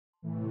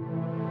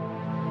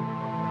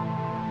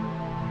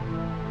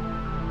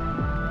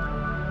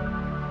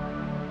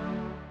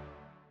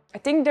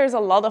think there's a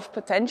lot of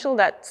potential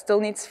that still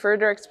needs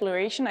further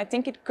exploration. I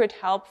think it could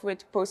help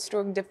with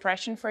post-stroke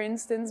depression, for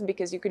instance,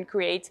 because you can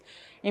create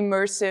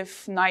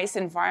immersive, nice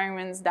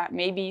environments that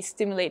maybe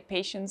stimulate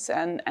patients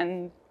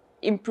and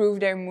improve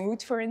their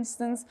mood, for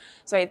instance.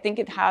 So I think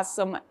it has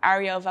some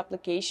area of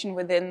application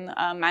within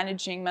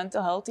managing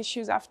mental health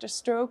issues after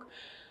stroke.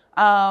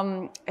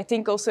 I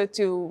think also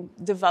to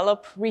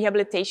develop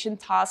rehabilitation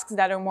tasks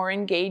that are more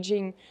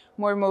engaging,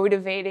 more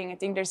motivating. I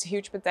think there's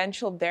huge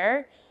potential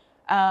there.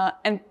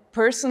 And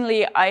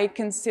personally, I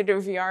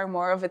consider VR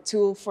more of a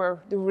tool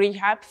for the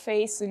rehab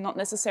phase, so not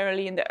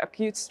necessarily in the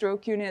acute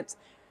stroke unit.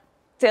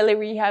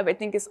 Tele-rehab, I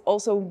think, is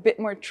also a bit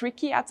more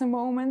tricky at the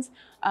moment,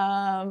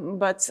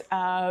 but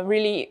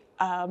really,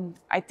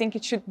 I think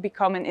it should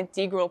become an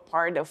integral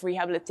part of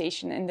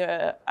rehabilitation in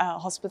the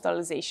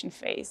hospitalization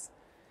phase.